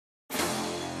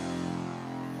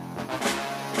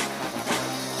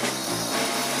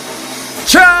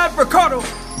Ricardo,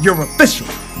 your official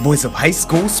voice of high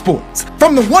school sports.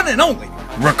 From the one and only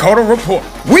Ricardo Report.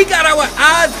 We got our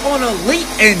eyes on elite,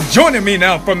 and joining me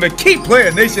now from the Key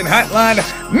Player Nation hotline,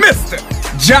 Mr.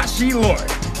 Josh Ilori.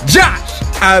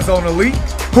 Josh, eyes on elite,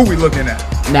 who we looking at?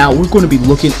 Now we're going to be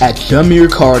looking at Jahmeer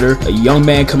Carter, a young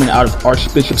man coming out of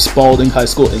Archbishop Spalding High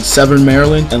School in Severn,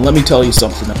 Maryland. And let me tell you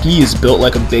something, he is built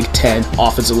like a Big Ten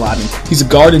offensive lineman. He's a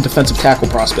guard and defensive tackle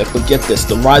prospect, but get this,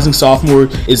 the rising sophomore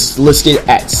is listed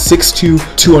at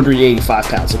 6'2", 285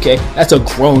 pounds, okay? That's a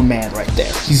grown man right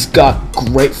there. He's got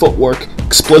great footwork,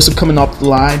 explosive coming off the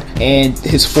line, and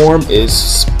his form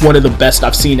is one of the best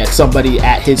I've seen at somebody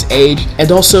at his age. And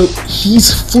also,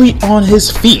 he's fleet on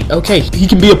his feet, okay? He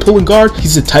can be a pulling guard.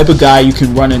 He's the type of guy you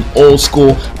can run an old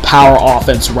school power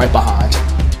offense right behind.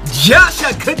 Josh,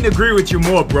 I couldn't agree with you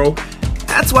more, bro.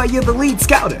 That's why you're the lead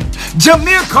scouter.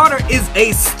 Jahmeer Carter is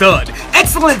a stud.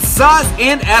 Excellent size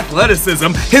and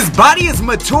athleticism. His body is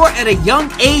mature at a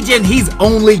young age and he's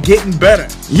only getting better.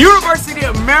 University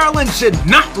of Maryland should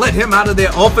not let him out of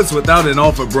their office without an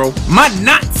offer, bro. My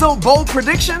not so bold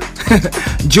prediction?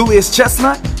 Julius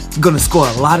Chestnut gonna score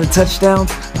a lot of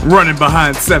touchdowns running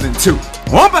behind 7-2.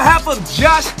 On behalf of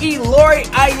Josh Ilori,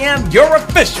 I am your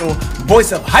official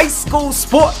voice of high school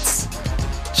sports,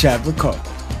 Chad Ricardo.